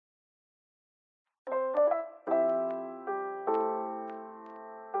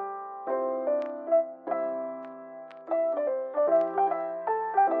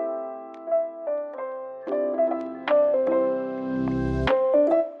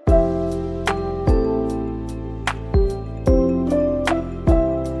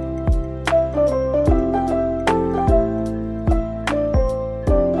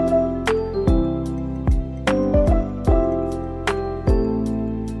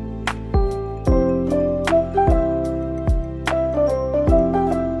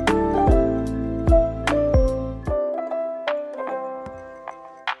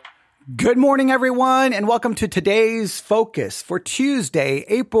Good morning, everyone, and welcome to today's focus for Tuesday,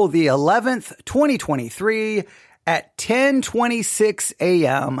 April the 11th, 2023 at 10:26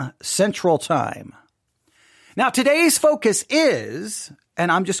 a.m. Central Time. Now, today's focus is,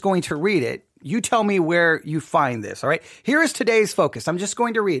 and I'm just going to read it. You tell me where you find this, all right? Here is today's focus. I'm just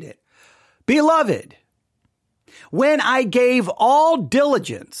going to read it. Beloved, when I gave all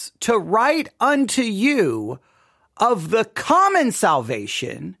diligence to write unto you of the common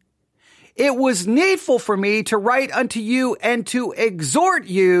salvation, it was needful for me to write unto you and to exhort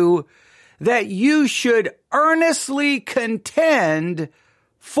you that you should earnestly contend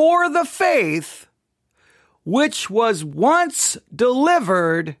for the faith which was once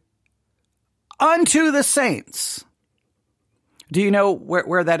delivered unto the saints. Do you know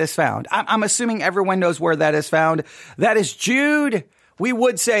where that is found? I'm assuming everyone knows where that is found. That is Jude. We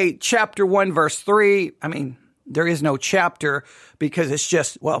would say chapter 1, verse 3. I mean, there is no chapter because it's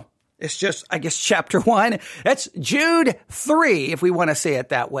just, I guess, chapter 1. That's Jude 3, if we want to say it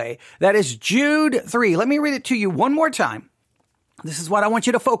that way. That is Jude 3. Let me read it to you one more time. This is what I want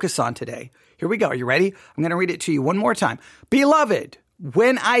you to focus on today. Here we go. Are you ready? I'm going to read it to you one more time. Beloved,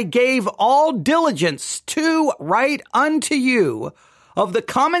 when I gave all diligence to write unto you of the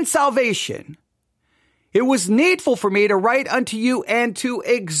common salvation, it was needful for me to write unto you and to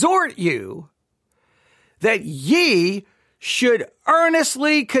exhort you that ye should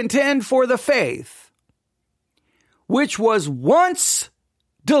earnestly contend for the faith which was once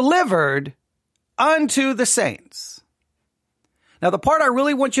delivered unto the saints. Now, the part I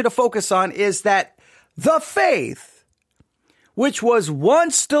really want you to focus on is that the faith which was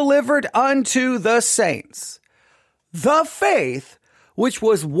once delivered unto the saints. The faith which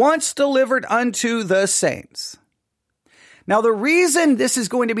was once delivered unto the saints. Now, the reason this is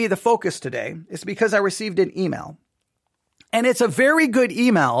going to be the focus today is because I received an email. And it's a very good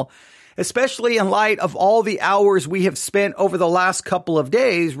email, especially in light of all the hours we have spent over the last couple of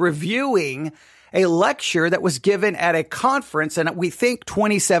days reviewing a lecture that was given at a conference in, we think,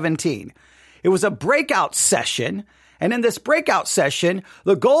 2017. It was a breakout session. And in this breakout session,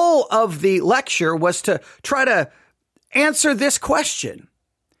 the goal of the lecture was to try to answer this question.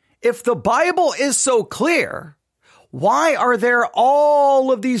 If the Bible is so clear, why are there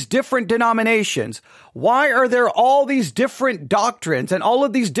all of these different denominations? Why are there all these different doctrines and all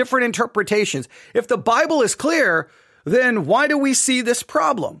of these different interpretations? If the Bible is clear, then why do we see this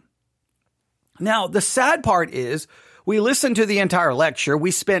problem? Now, the sad part is we listened to the entire lecture.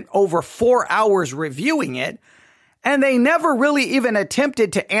 We spent over 4 hours reviewing it, and they never really even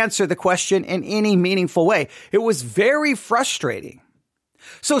attempted to answer the question in any meaningful way. It was very frustrating.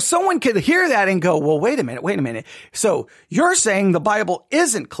 So someone could hear that and go, well, wait a minute. So you're saying the Bible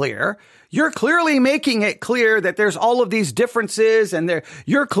isn't clear. You're clearly making it clear that there's all of these differences, and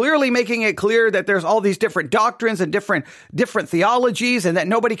you're clearly making it clear that there's all these different doctrines and different theologies, and that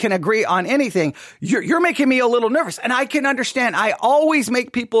nobody can agree on anything. You're making me a little nervous, and I can understand. I always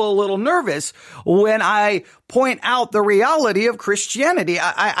make people a little nervous when I point out the reality of Christianity.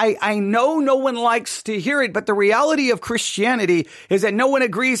 I know no one likes to hear it, but the reality of Christianity is that no one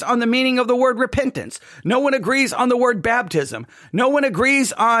agrees on the meaning of the word repentance. No one agrees on the word baptism. No one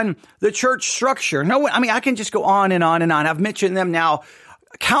agrees on the church structure. I can just go on and on and on. I've mentioned them now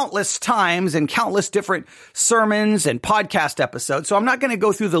countless times in countless different sermons and podcast episodes. So I'm not going to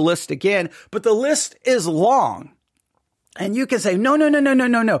go through the list again, but the list is long. And you can say,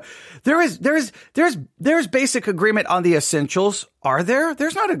 no. There's basic agreement on the essentials. Are there?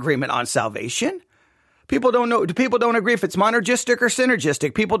 There's not agreement on salvation. People don't know. People don't agree if it's monergistic or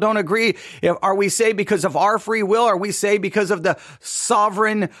synergistic. People don't agree. Are we saved because of our free will? Are we saved because of the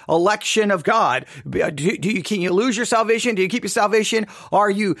sovereign election of God? Can you lose your salvation? Do you keep your salvation? Are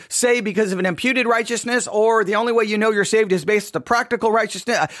you saved because of an imputed righteousness? Or the only way you know you're saved is based on practical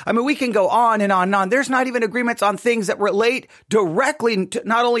righteousness? I mean, we can go on and on and on. There's not even agreements on things that relate directly to,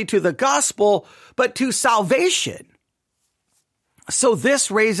 not only to the gospel, but to salvation. So this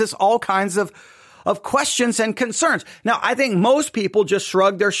raises all kinds of questions and concerns. Now, I think most people just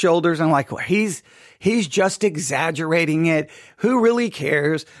shrug their shoulders and like, well, he's just exaggerating it. Who really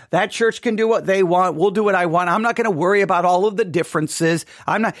cares? That church can do what they want. We'll do what I want. I'm not going to worry about all of the differences.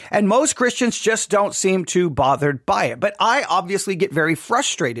 And most Christians just don't seem too bothered by it. But I obviously get very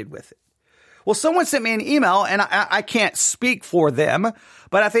frustrated with it. Well, someone sent me an email, and I can't speak for them,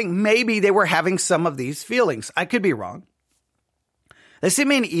 but I think maybe they were having some of these feelings. I could be wrong. They sent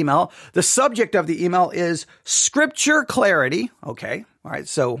me an email. The subject of the email is scripture clarity. Okay. All right.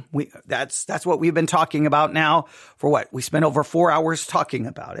 So that's what we've been talking about now for what? We spent over 4 hours talking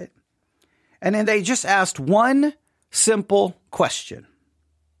about it. And then they just asked one simple question.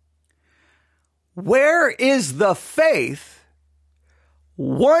 where is the faith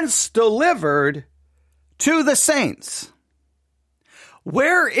once delivered to the saints?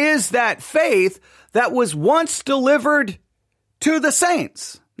 Where is that faith that was once delivered to the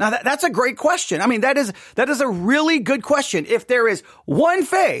saints? Now that's a great question. I mean, that is a really good question. If there is one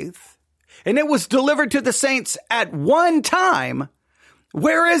faith and it was delivered to the saints at one time,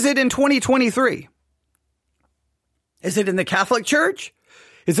 where is it in 2023? Is it in the Catholic Church?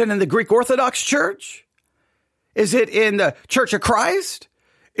 Is it in the Greek Orthodox Church? Is it in the Church of Christ?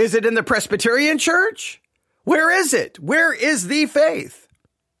 Is it in the Presbyterian Church? Where is it? Where is the faith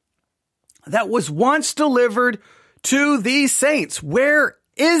that was once delivered to these saints? Where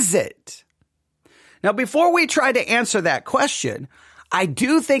is it? Now, before we try to answer that question, I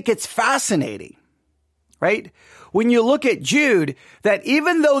do think it's fascinating, right? When you look at Jude, that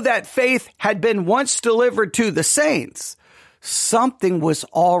even though that faith had been once delivered to the saints, something was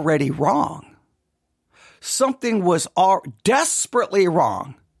already wrong. Something was desperately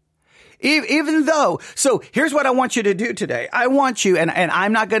wrong. Even though, so here's what I want you to do today. I want you, and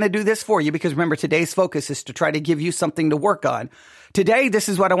I'm not going to do this for you because remember, today's focus is to try to give you something to work on. Today, this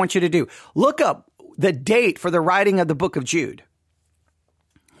is what I want you to do. Look up the date for the writing of the book of Jude.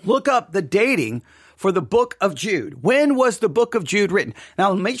 Look up the dating for the book of Jude. When was the book of Jude written?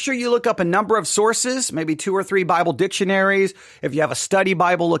 Now, make sure you look up a number of sources, maybe 2 or 3 Bible dictionaries. If you have a study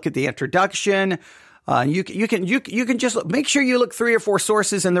Bible, look at the introduction. You can just make sure you look 3 or 4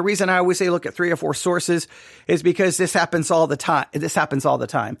 sources. And the reason I always say look at 3 or 4 sources is because this happens all the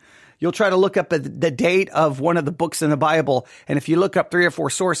time. You'll try to look up the date of one of the books in the Bible. And if you look up 3 or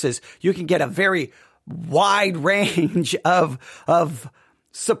 4 sources, you can get a very wide range of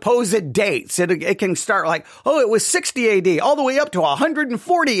supposed dates. It can start like, it was 60 AD all the way up to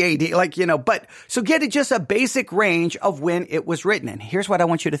 140 AD. But so get it just a basic range of when it was written. And here's what I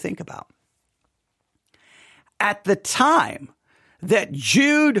want you to think about. At the time that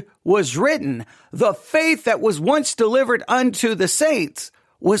Jude was written, the faith that was once delivered unto the saints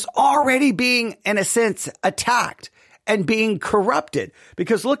was already being, in a sense, attacked and being corrupted.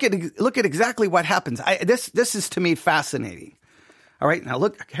 Because look at exactly what happens. This is to me fascinating. All right, now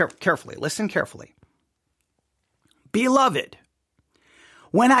look carefully. Listen carefully. Beloved,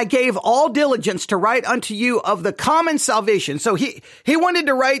 when I gave all diligence to write unto you of the common salvation. So he wanted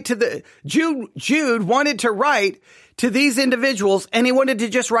to write to Jude wanted to write to these individuals, and he wanted to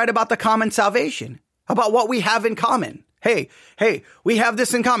just write about the common salvation, about what we have in common. Hey, we have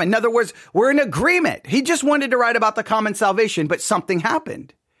this in common. In other words, we're in agreement. He just wanted to write about the common salvation, but something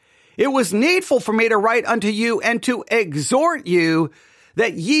happened. It was needful for me to write unto you and to exhort you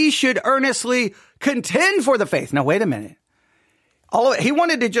that ye should earnestly contend for the faith. Now, wait a minute. He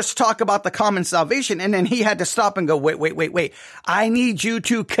wanted to just talk about the common salvation, and then he had to stop and go, wait. I need you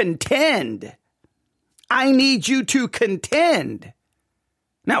to contend. I need you to contend.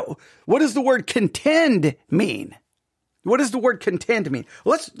 Now, what does the word contend mean? What does the word contend mean?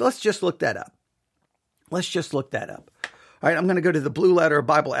 Let's just look that up. All right, I'm going to go to the Blue Letter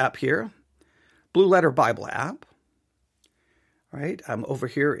Bible app here. Blue Letter Bible app. All right, I'm over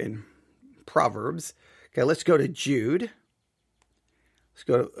here in Proverbs. Okay, let's go to Jude. Let's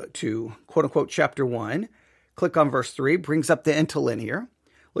go to quote-unquote chapter 1. Click on verse 3. Brings up the interlinear.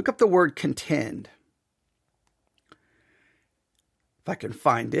 Look up the word contend. If I can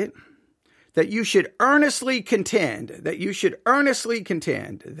find it. That you should earnestly contend.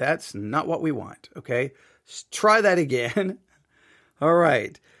 That's not what we want, okay? Let's try that again. All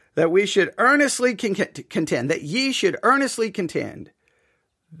right. That we should earnestly contend. That ye should earnestly contend.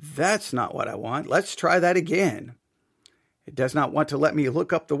 That's not what I want. Let's try that again. It does not want to let me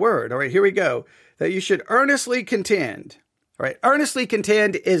look up the word. All right, here we go. That you should earnestly contend. All right, earnestly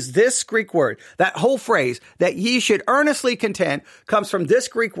contend is this Greek word. That whole phrase, that ye should earnestly contend, comes from this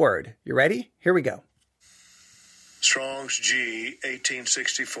Greek word. You ready? Here we go. Strong's G,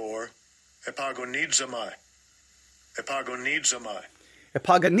 1864. Epagonizomai.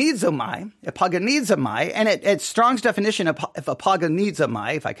 And it's Strong's definition of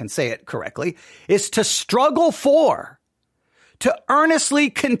epagonizomai, if I can say it correctly, is to struggle for, to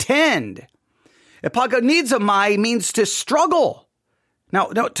earnestly contend. Epagonizomai means to struggle. Now,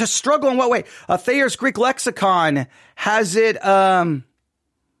 to struggle in what way? Thayer's Greek lexicon has it, they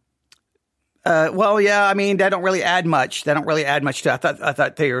don't really add much. To it. I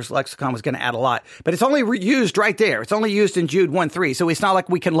thought Thayer's lexicon was going to add a lot, but it's only used right there. It's only used in Jude 1:3. So it's not like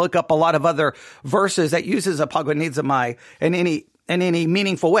we can look up a lot of other verses that uses epagonizomai in any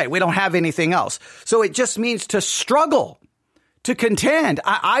meaningful way. We don't have anything else. So it just means to struggle, to contend.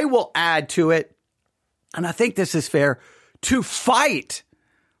 I will add to it, and I think this is fair, to fight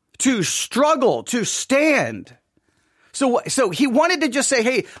to struggle, to stand. So he wanted to just say,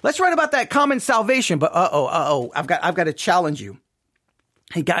 hey, let's write about that common salvation. But I've got to challenge you.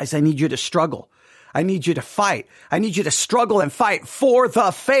 Hey guys, I need you to struggle. I need you to fight. I need you to struggle and fight for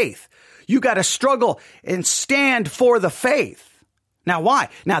the faith. You got to struggle and stand for the faith. Now, why?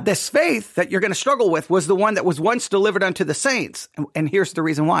 Now, this faith that you're going to struggle with was the one that was once delivered unto the saints. And here's the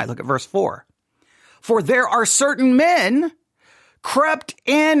reason why. Look at verse 4. For there are certain men crept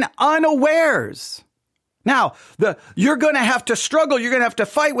in unawares. Now, you're going to have to struggle. You're going to have to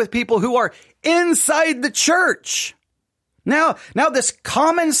fight with people who are inside the church. Now this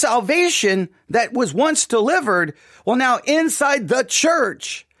common salvation that was once delivered, well, now inside the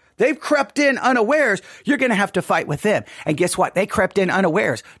church, they've crept in unawares. You're going to have to fight with them. And guess what? They crept in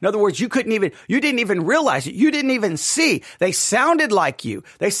unawares. In other words, you didn't even realize it. You didn't even see. They sounded like you.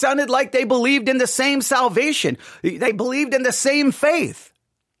 They sounded like they believed in the same salvation. They believed in the same faith.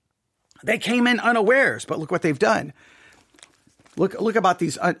 They came in unawares, but look what they've done. Look about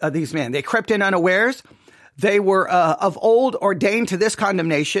these men. They crept in unawares. They were of old ordained to this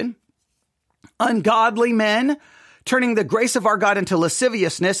condemnation. Ungodly men, turning the grace of our God into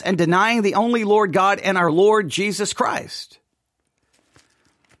lasciviousness and denying the only Lord God and our Lord Jesus Christ.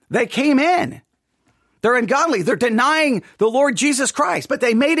 They came in. They're ungodly. They're denying the Lord Jesus Christ, but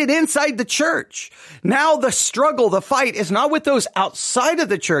they made it inside the church. Now the struggle, the fight is not with those outside of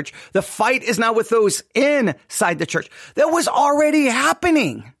the church. The fight is now with those inside the church. That was already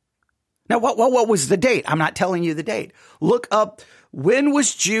happening. Now, what was the date? I'm not telling you the date. Look up, when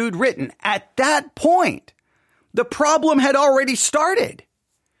was Jude written? At that point, the problem had already started.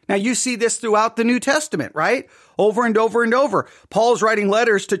 Now, you see this throughout the New Testament, right? Over and over and over. Paul's writing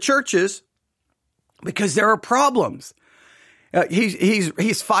letters to churches because there are problems.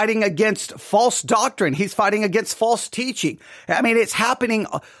 He's fighting against false doctrine. He's fighting against false teaching. I mean, it's happening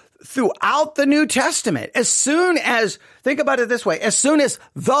throughout the New Testament. Think about it this way, as soon as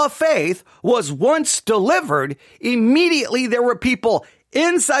the faith was once delivered, immediately there were people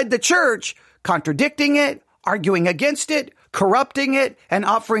inside the church contradicting it, arguing against it, corrupting it, and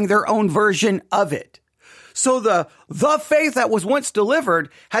offering their own version of it. So the faith that was once delivered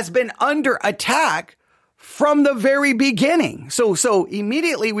has been under attack from the very beginning. So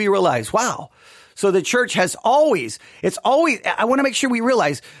immediately we realize, wow. So the church I want to make sure we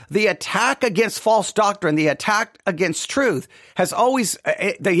realize the attack against false doctrine, the attack against truth has always,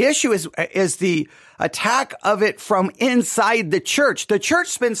 the issue is the attack of it from inside the church. The church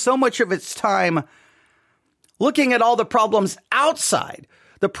spends so much of its time looking at all the problems outside.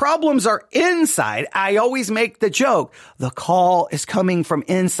 The problems are inside. I always make the joke, the call is coming from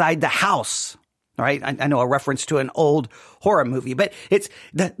inside the house. All right. I know a reference to an old horror movie, but it's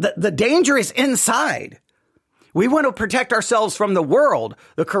the danger is inside. We want to protect ourselves from the world.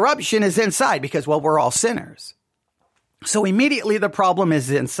 The corruption is inside because, well, we're all sinners. So immediately the problem is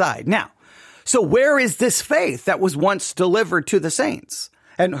inside. Now, so where is this faith that was once delivered to the saints?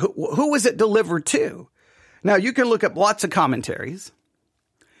 And who was it delivered to? Now, you can look at lots of commentaries.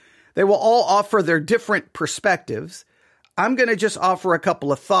 They will all offer their different perspectives. I'm going to just offer a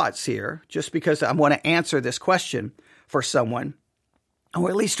couple of thoughts here, just because I want to answer this question for someone, or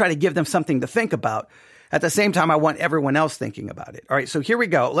at least try to give them something to think about. At the same time, I want everyone else thinking about it. All right, so here we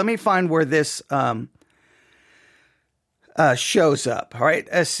go. Let me find where this shows up. All right,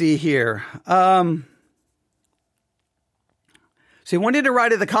 let's see here. So he wanted to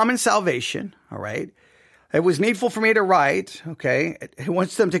write of the common salvation. All right. It was needful for me to write. Okay. He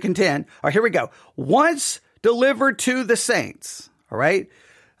wants them to contend. All right, here we go. Once delivered to the saints. All right.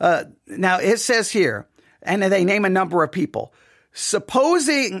 Now it says here, and they name a number of people.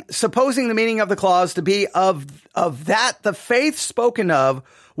 Supposing the meaning of the clause to be of that the faith spoken of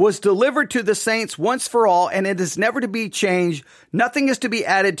was delivered to the saints once for all, and it is never to be changed. Nothing is to be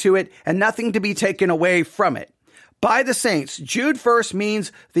added to it, and nothing to be taken away from it. By the saints, Jude first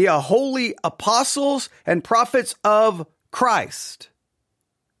means the holy apostles and prophets of Christ.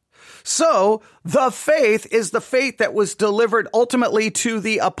 So the faith is the faith that was delivered ultimately to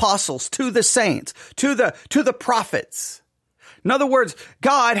the apostles, to the saints, to the prophets. In other words,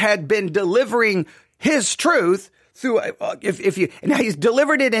 God had been delivering his truth through, now he's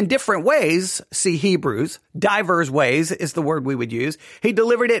delivered it in different ways. See Hebrews, diverse ways is the word we would use. He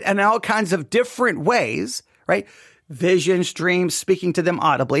delivered it in all kinds of different ways, right? Visions, dreams, speaking to them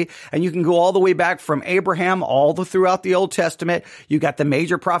audibly. And you can go all the way back from Abraham throughout the Old Testament. You got the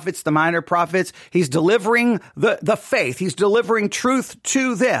major prophets, the minor prophets. He's delivering the faith. He's delivering truth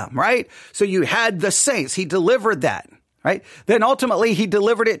to them, right? So you had the saints. He delivered that, right? Then ultimately he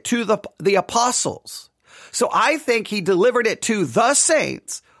delivered it to the apostles. So I think he delivered it to the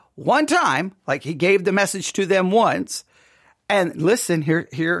saints one time, like he gave the message to them once. And listen,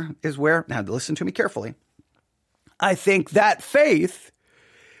 here is where, now listen to me carefully. I think that faith,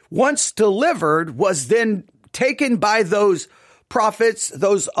 once delivered, was then taken by those prophets,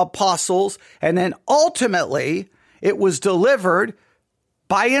 those apostles, and then ultimately it was delivered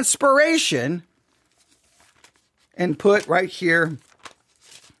by inspiration and put right here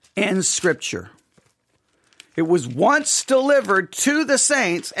in Scripture. It was once delivered to the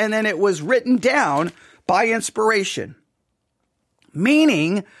saints, and then it was written down by inspiration.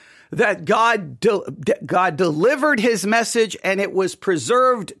 Meaning that God delivered his message, and it was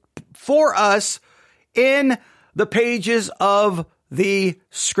preserved for us in the pages of the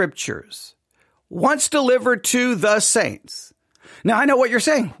Scriptures. Once delivered to the saints. Now, I know what you're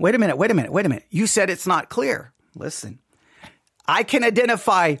saying. Wait a minute. You said it's not clear. Listen, I can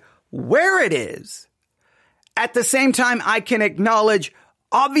identify where it is. At the same time, I can acknowledge,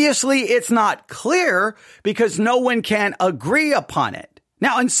 obviously, it's not clear because no one can agree upon it.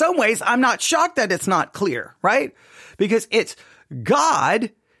 Now, in some ways, I'm not shocked that it's not clear, right? Because it's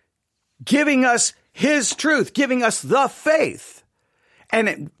God giving us his truth, giving us the faith.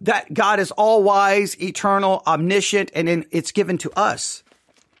 And that God is all wise, eternal, omniscient, and it's given to us.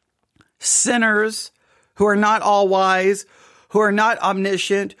 Sinners who are not all wise, who are not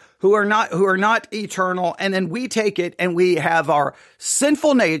omniscient, who are not eternal. And then we take it and we have our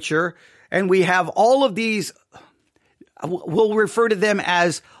sinful nature and we have all of these, we'll refer to them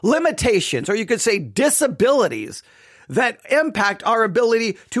as limitations, or you could say disabilities that impact our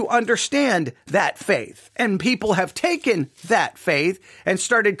ability to understand that faith. And people have taken that faith and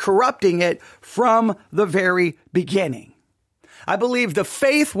started corrupting it from the very beginning. I believe the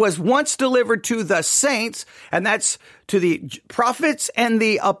faith was once delivered to the saints, and that's to the prophets and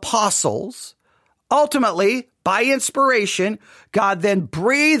the apostles. Ultimately, by inspiration, God then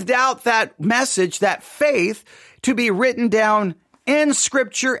breathed out that message, that faith, to be written down in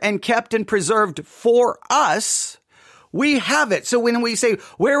Scripture and kept and preserved for us. We have it. So when we say,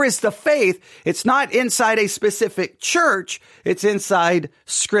 where is the faith? It's not inside a specific church. It's inside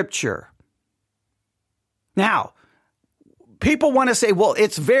Scripture. Now, people want to say, well,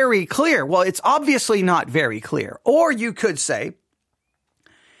 it's very clear. Well, it's obviously not very clear. Or you could say,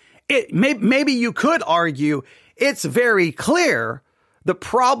 maybe you could argue it's very clear. The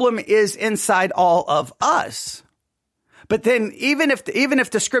problem is inside all of us. But then even if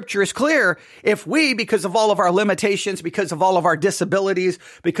the Scripture is clear, if we, because of all of our limitations, because of all of our disabilities,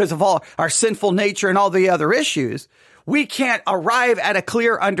 because of all our sinful nature and all the other issues, we can't arrive at a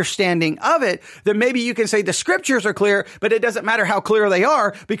clear understanding of it, then maybe you can say the Scriptures are clear, but it doesn't matter how clear they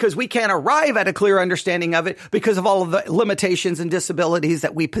are because we can't arrive at a clear understanding of it because of all of the limitations and disabilities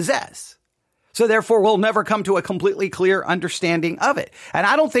that we possess. So therefore, we'll never come to a completely clear understanding of it. And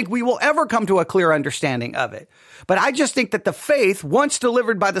I don't think we will ever come to a clear understanding of it. But I just think that the faith, once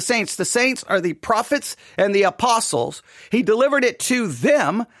delivered by the saints are the prophets and the apostles. He delivered it to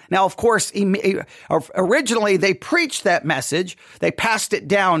them. Now, of course, originally they preached that message. They passed it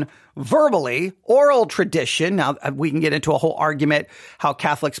down verbally, oral tradition. Now, we can get into a whole argument how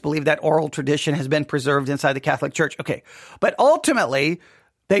Catholics believe that oral tradition has been preserved inside the Catholic Church. Okay. But ultimately,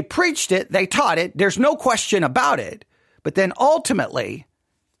 they preached it. They taught it. There's no question about it. But then ultimately,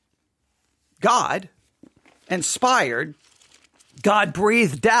 God inspired, God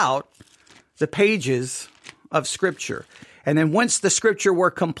breathed out the pages of Scripture. And then once the Scripture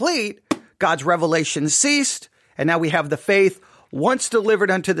were complete, God's revelation ceased. And now we have the faith once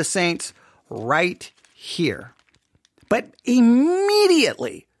delivered unto the saints right here. But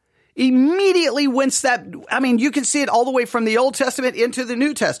immediately once that, you can see it all the way from the Old Testament into the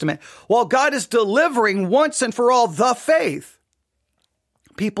New Testament. While God is delivering once and for all the faith,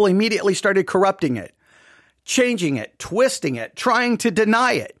 people immediately started corrupting it, changing it, twisting it, trying to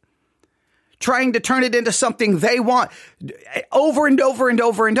deny it, trying to turn it into something they want over and over and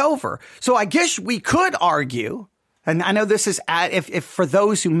over and over. So I guess we could argue, and I know this is if for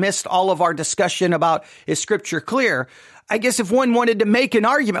those who missed all of our discussion about is Scripture clear, I guess if one wanted to make an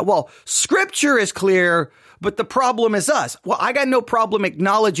argument, well, Scripture is clear, but the problem is us. Well, I got no problem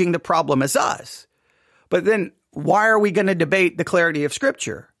acknowledging the problem is us. But then why are we going to debate the clarity of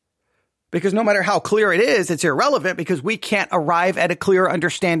Scripture? Because no matter how clear it is, it's irrelevant because we can't arrive at a clear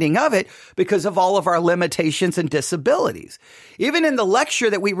understanding of it because of all of our limitations and disabilities. Even in the lecture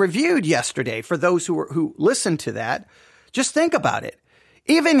that we reviewed yesterday, for those who listened to that, just think about it.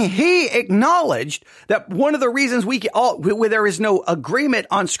 Even he acknowledged that one of the reasons there is no agreement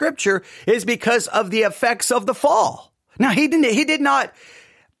on Scripture is because of the effects of the fall. Now, he did not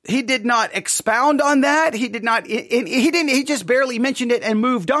he did not expound on that. He just barely mentioned it and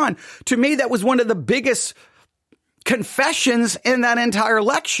moved on. To me, that was one of the biggest confessions in that entire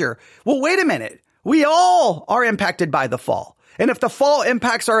lecture. Well, wait a minute. We all are impacted by the fall. And if the fall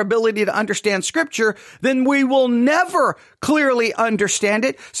impacts our ability to understand scripture, then we will never clearly understand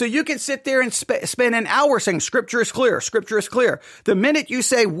it. So you can sit there and spend an hour saying scripture is clear, scripture is clear. The minute you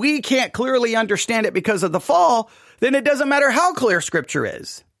say we can't clearly understand it because of the fall, then it doesn't matter how clear scripture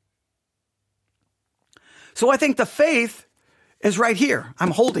is. So I think the faith is right here.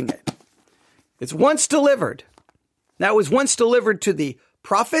 I'm holding it. It's once delivered. Now it was once delivered to the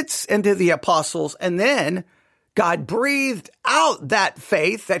prophets and to the apostles, and then God breathed out that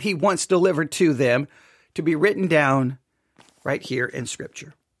faith that he once delivered to them to be written down right here in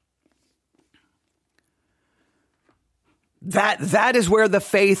scripture. That is where the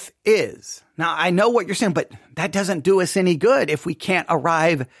faith is. Now, I know what you're saying, but that doesn't do us any good if we can't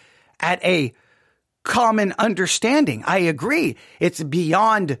arrive at a common understanding. I agree. It's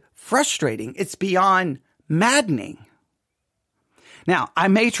beyond frustrating. It's beyond maddening. Now, I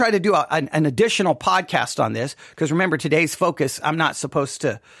may try to do an additional podcast on this because remember today's focus, I'm supposed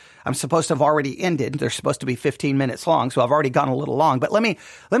to have already ended. They're supposed to be 15 minutes long. So I've already gone a little long, but let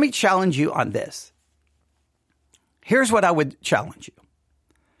me challenge you on this. Here's what I would challenge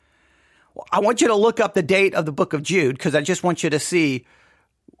you. I want you to look up the date of the book of Jude because I just want you to see,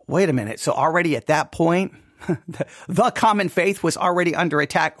 wait a minute. So already at that point, the common faith was already under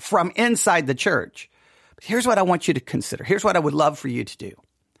attack from inside the church. Here's what I want you to consider. Here's what I would love for you to do.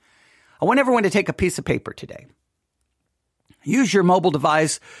 I want everyone to take a piece of paper today. Use your mobile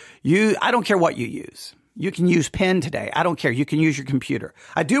device. I don't care what you use. You can use pen today. I don't care. You can use your computer.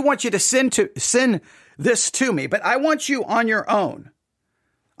 I do want you to send this to me, but I want you on your own.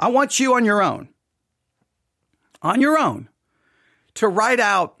 I want you on your own to write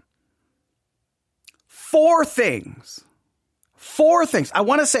out four things. I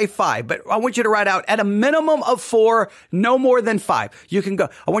want to say 5, but I want you to write out at a minimum of 4, no more than 5. You can go.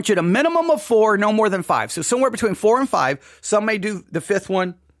 I want you to minimum of 4, no more than 5. So somewhere between 4 and 5. Some may do the 5th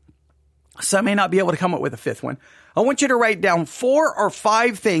one. Some may not be able to come up with a 5th one. I want you to write down 4 or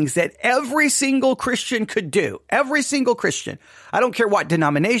 5 things that every single Christian could do. Every single Christian. I don't care what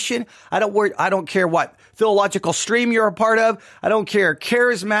denomination. I don't care what theological stream you're a part of. I don't care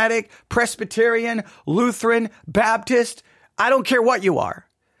charismatic, Presbyterian, Lutheran, Baptist. I don't care what you are.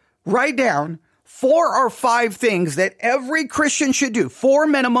 Write down 4 or 5 things that every Christian should do. 4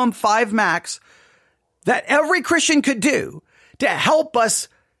 minimum, 5 max, that every Christian could do to help us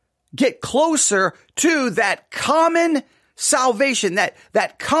get closer to that common salvation,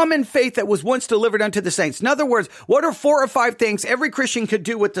 that common faith that was once delivered unto the saints. In other words, what are 4 or 5 things every Christian could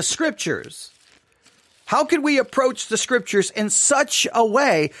do with the scriptures? How could we approach the scriptures in such a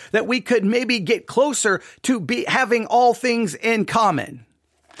way that we could maybe get closer to having all things in common?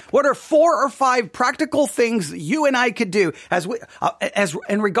 What are 4 or 5 practical things you and I could do as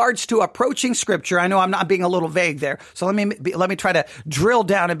in regards to approaching scripture? I know I'm not being a little vague there. So let me try to drill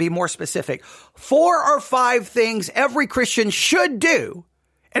down and be more specific. 4 or 5 things every Christian should do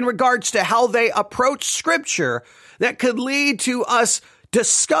in regards to how they approach scripture that could lead to us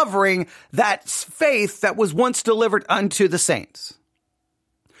discovering that faith that was once delivered unto the saints.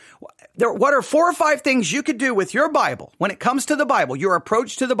 What are 4 or 5 things you could do with your Bible when it comes to the Bible, your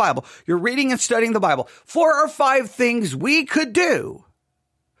approach to the Bible, your reading and studying the Bible? 4 or 5 things we could do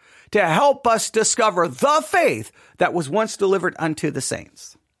to help us discover the faith that was once delivered unto the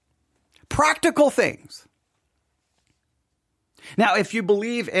saints. Practical things. Now, if you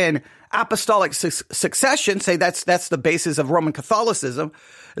believe in apostolic succession, say that's the basis of Roman Catholicism,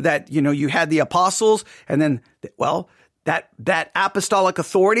 that, you had the apostles and then, that apostolic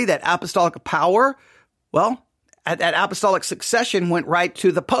authority, that apostolic power, that apostolic succession went right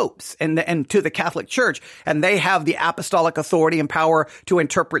to the popes and to the Catholic Church, and they have the apostolic authority and power to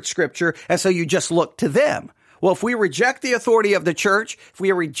interpret scripture. And so you just look to them. Well, if we reject the authority of the church, if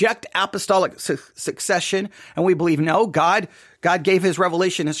we reject apostolic succession, and we believe, no, God gave his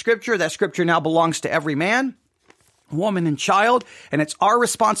revelation in scripture, that scripture now belongs to every man, woman, and child, and it's our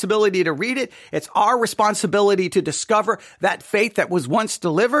responsibility to read it. It's our responsibility to discover that faith that was once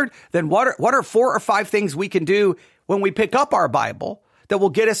delivered. Then what are 4 or 5 things we can do when we pick up our Bible that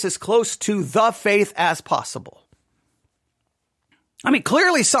will get us as close to the faith as possible? I mean,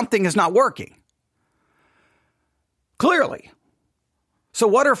 clearly something is not working. Clearly. So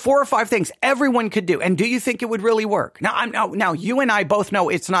what are 4 or 5 things everyone could do? And do you think it would really work? Now you and I both know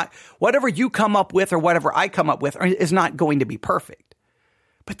it's not, whatever you come up with or whatever I come up with is not going to be perfect.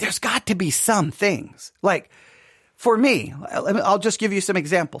 But there's got to be some things. Like, for me. I'll just give you some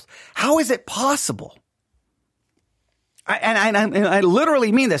examples. How is it possible? I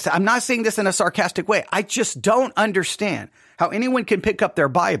literally mean this. I'm not saying this in a sarcastic way. I just don't understand how anyone can pick up their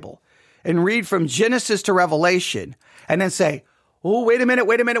Bible and read from Genesis to Revelation and then say, oh, wait a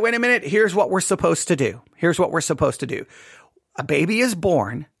minute. Here's what we're supposed to do. A baby is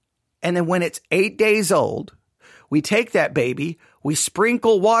born, and then when it's 8 days old, we take that baby, we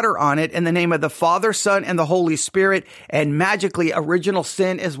sprinkle water on it in the name of the Father, Son, and the Holy Spirit, and magically original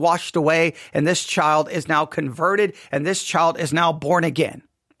sin is washed away, and this child is now converted, and this child is now born again.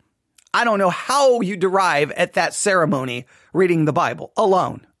 I don't know how you derive at that ceremony reading the Bible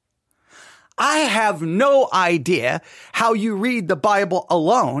alone. I have no idea how you read the Bible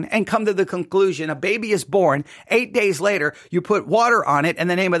alone and come to the conclusion a baby is born. 8 days later, you put water on it in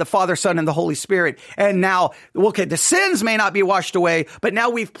the name of the Father, Son, and the Holy Spirit. And now, okay, the sins may not be washed away, but now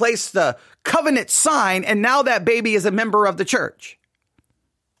we've placed the covenant sign, and now that baby is a member of the church.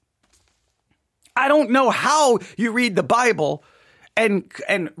 I don't know how you read the Bible and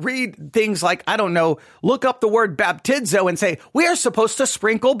read things like, I don't know, look up the word baptizo and say, we are supposed to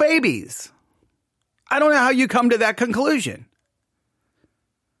sprinkle babies. I don't know how you come to that conclusion.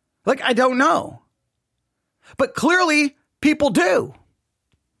 I don't know. But clearly, people do.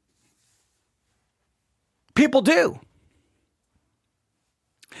 People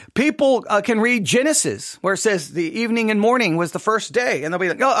can read Genesis, where it says the evening and morning was the first day. And they'll be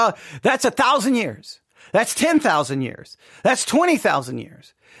like, that's 1,000 years. That's 10,000 years. That's 20,000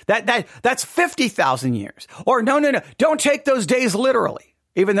 years. That's 50,000 years. Or no. Don't take those days literally.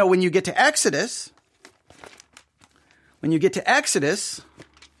 Even though when you get to Exodus,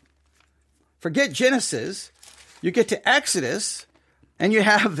 forget Genesis, you get to Exodus and you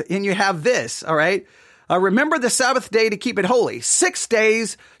have this, all right? Remember the Sabbath day to keep it holy. 6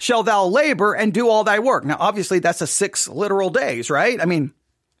 days shall thou labor and do all thy work. Now, obviously that's 6 literal days, right? I mean,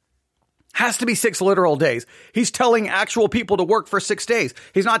 has to be 6 literal days. He's telling actual people to work for 6 days.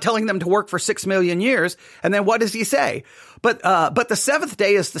 He's not telling them to work for 6 million years. And then what does he say? But the 7th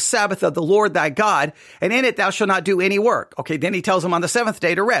day is the Sabbath of the Lord thy God, and in it thou shalt not do any work. Okay, then he tells them on the 7th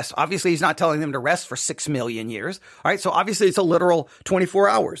day to rest. Obviously, he's not telling them to rest for 6 million years. All right, so obviously it's a literal 24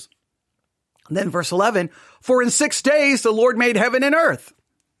 hours. And then verse 11, for in 6 days the Lord made heaven and earth.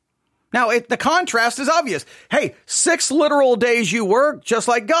 Now, the contrast is obvious. Hey, 6 literal days you work, just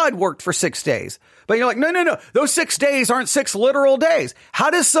like God worked for 6 days. But you're like, no. Those 6 days aren't 6 literal days. How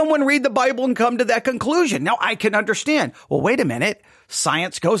does someone read the Bible and come to that conclusion? Now, I can understand. Well, wait a minute.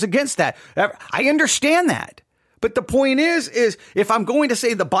 Science goes against that. I understand that. But the point is if I'm going to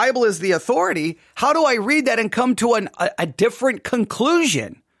say the Bible is the authority, how do I read that and come to a different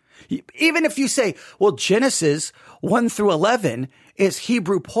conclusion? Even if you say, well, Genesis 1 through 11 is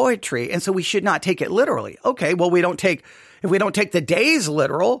Hebrew poetry, and so we should not take it literally. Okay, well, if we don't take the days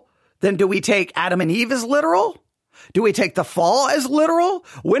literal, then do we take Adam and Eve as literal? Do we take the fall as literal?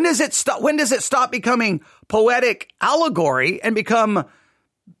 When does it stop becoming poetic allegory and become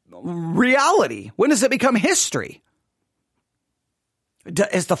reality? When does it become history?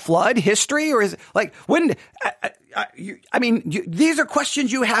 Is the flood history, or is it like when? These are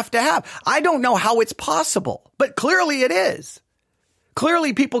questions you have to have. I don't know how it's possible, but clearly it is.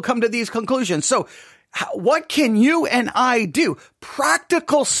 Clearly people come to these conclusions. So what can you and I do?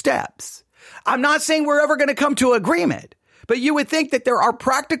 Practical steps. I'm not saying we're ever going to come to agreement, but you would think that there are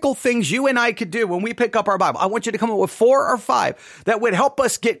practical things you and I could do when we pick up our Bible. I want you to come up with 4 or 5 that would help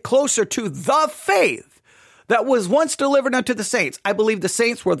us get closer to the faith that was once delivered unto the saints. I believe the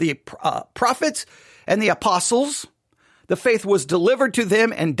saints were the prophets and the apostles. The faith was delivered to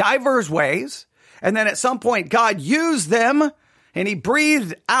them in diverse ways. And then at some point, God used them and he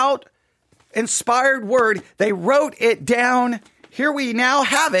breathed out inspired word. They wrote it down. Here we now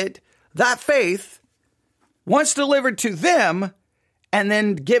have it, that faith, once delivered to them and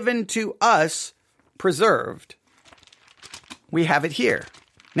then given to us, preserved. We have it here.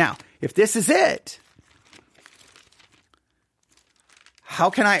 Now, if this is it, how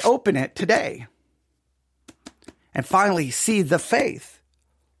can I open it today and finally see the faith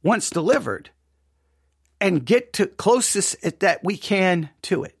once delivered and get to closest that we can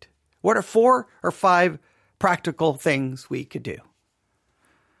to it? What are 4 or 5 practical things we could do?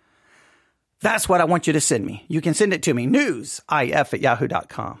 That's what I want you to send me. You can send it to me,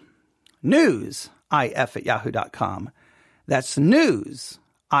 newsif@yahoo.com. Newsif@yahoo.com. That's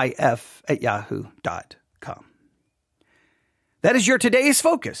newsif@yahoo.com. That is your today's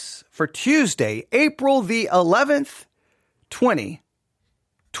focus for Tuesday, April the 11th,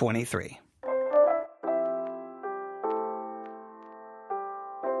 2023.